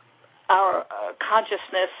our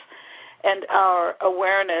consciousness and our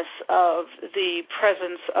awareness of the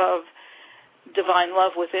presence of divine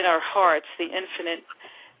love within our hearts, the infinite,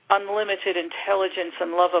 unlimited intelligence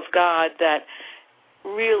and love of God that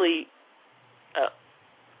really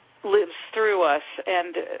lives through us.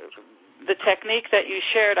 And the technique that you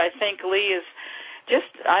shared, I think, Lee, is just,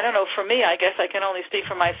 I don't know, for me, I guess I can only speak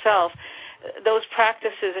for myself, those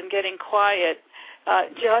practices and getting quiet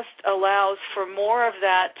just allows for more of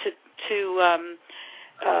that to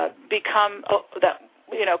become,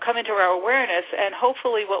 come into our awareness, and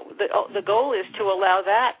hopefully what the goal is to allow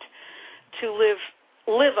that to live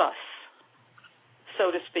us,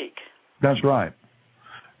 so to speak. That's right.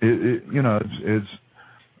 It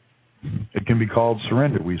can be called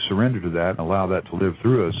surrender. We surrender to that and allow that to live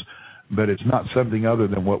through us, but it's not something other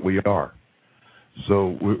than what we are.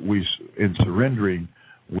 So we in surrendering,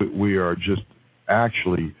 we are just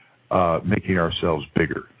actually making ourselves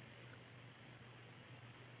bigger.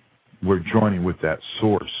 We're joining with that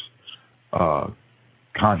source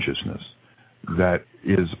consciousness that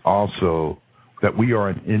is also that we are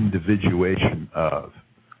an individuation of.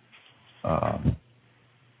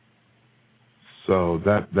 So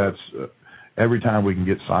that's every time we can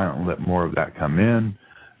get silent and let more of that come in,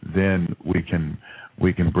 then we can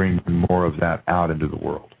bring more of that out into the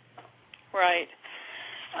world. Right.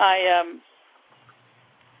 I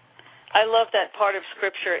love that part of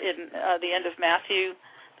Scripture in the end of Matthew,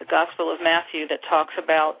 the Gospel of Matthew, that talks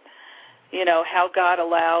about, how God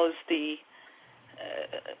allows the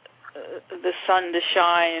sun to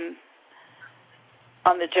shine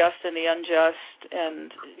on the just and the unjust,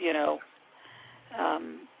 and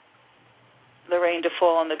the rain to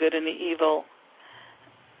fall on the good and the evil,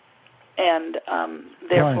 and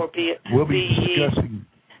therefore we'll be discussing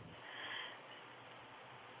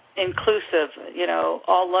inclusive,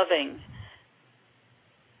 all loving.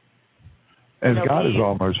 As God is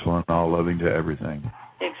all merciful and all loving to everything.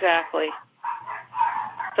 Exactly.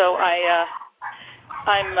 So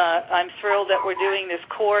I'm thrilled that we're doing this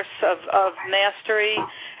course of mastery,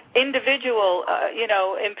 individual,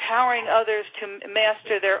 empowering others to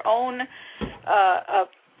master their own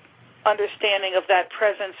understanding of that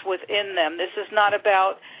presence within them. This is not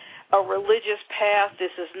about a religious path.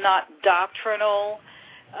 This is not doctrinal.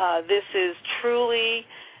 This is truly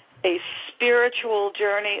a spiritual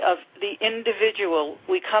journey of the individual.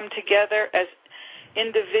 We come together as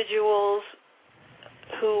individuals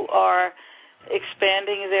who are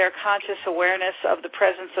expanding their conscious awareness of the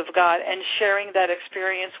presence of God and sharing that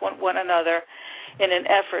experience with one another in an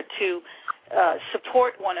effort to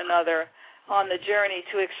support one another on the journey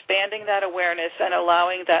to expanding that awareness and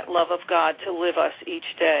allowing that love of God to live us each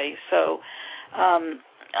day. So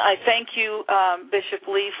I thank you, Bishop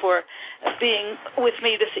Lee, for being with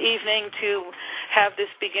me this evening to have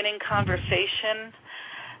this beginning conversation.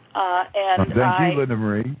 Thank you, Linda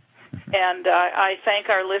Marie. And I thank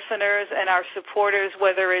our listeners and our supporters,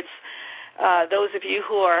 whether it's those of you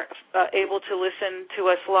who are able to listen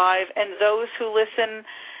to us live and those who listen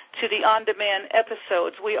to the on-demand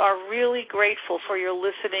episodes. We are really grateful for your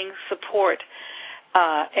listening support.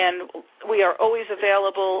 And we are always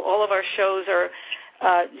available. All of our shows are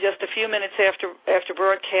just a few minutes after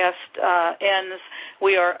broadcast ends.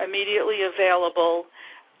 We are immediately available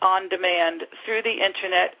on demand through the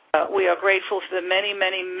Internet. We are grateful for the many,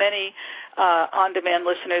 many, many on-demand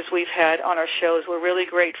listeners we've had on our shows. We're really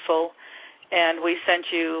grateful, and we send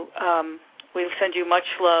you much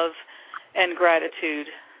love and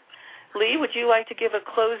gratitude. Lee, would you like to give a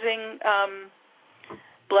closing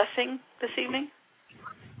blessing this evening?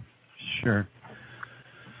 Sure.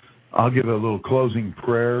 I'll give a little closing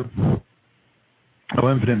prayer. O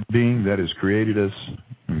infinite being that has created us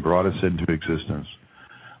and brought us into existence,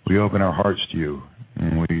 we open our hearts to you,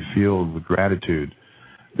 and we feel the gratitude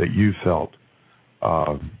that you felt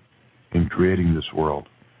in creating this world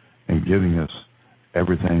and giving us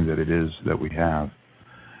everything that it is that we have.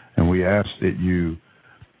 And we ask that you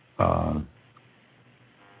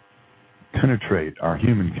penetrate our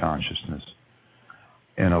human consciousness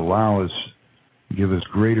and allow us, give us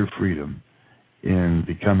greater freedom in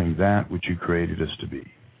becoming that which you created us to be.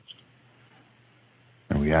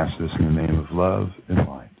 And we ask this in the name of love and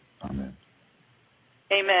light. Amen.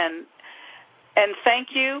 Amen. And thank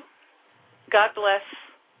you. God bless.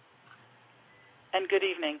 And good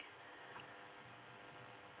evening.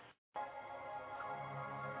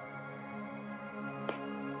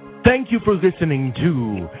 Thank you for listening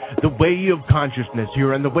to The Way of Consciousness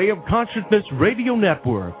here on the Way of Consciousness Radio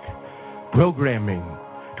Network. Programming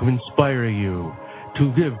to inspire you to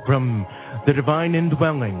live from the divine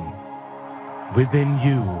indwelling within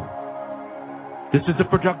you. This is a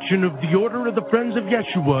production of the Order of the Friends of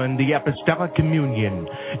Yeshua and the Apostolic Communion.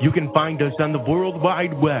 You can find us on the World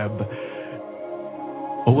Wide Web,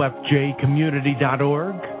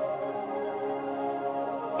 ofjcommunity.org,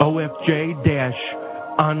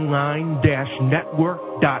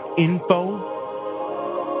 ofj-online-network.info,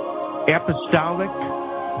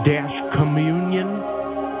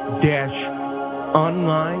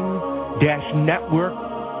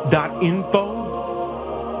 apostolic-communion-online-network.info,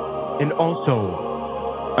 and also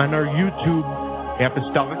on our YouTube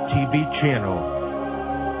Apostolic TV channel,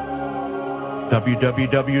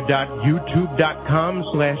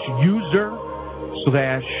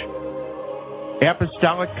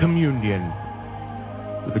 www.youtube.com/user/Apostolic Communion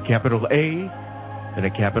with a capital A and a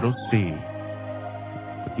capital C,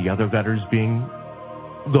 with the other letters being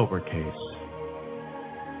lowercase.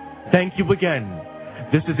 Thank you again.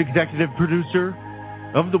 This is executive producer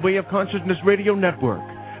of the Way of Consciousness Radio Network,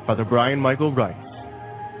 Father Brian Michael Rice,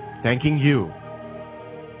 thanking you.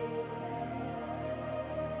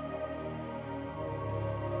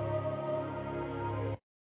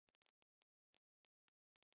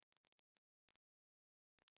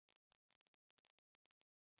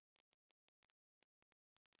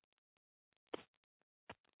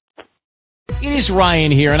 It is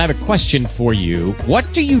Ryan here, and I have a question for you.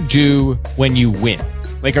 What do you do when you win?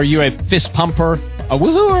 Like, are you a fist pumper, a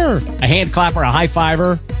woohooer, a hand clapper, a high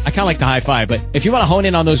fiver? I kind of like the high five, but if you want to hone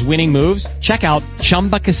in on those winning moves, check out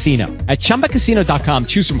Chumba Casino. At ChumbaCasino.com,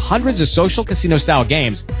 choose from hundreds of social casino-style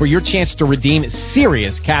games for your chance to redeem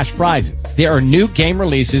serious cash prizes. There are new game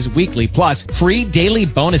releases weekly, plus free daily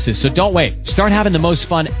bonuses, so don't wait. Start having the most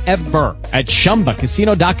fun ever at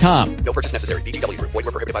ChumbaCasino.com. No purchase necessary. VGW Group. Void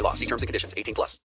where prohibited by law. See terms and conditions. 18+.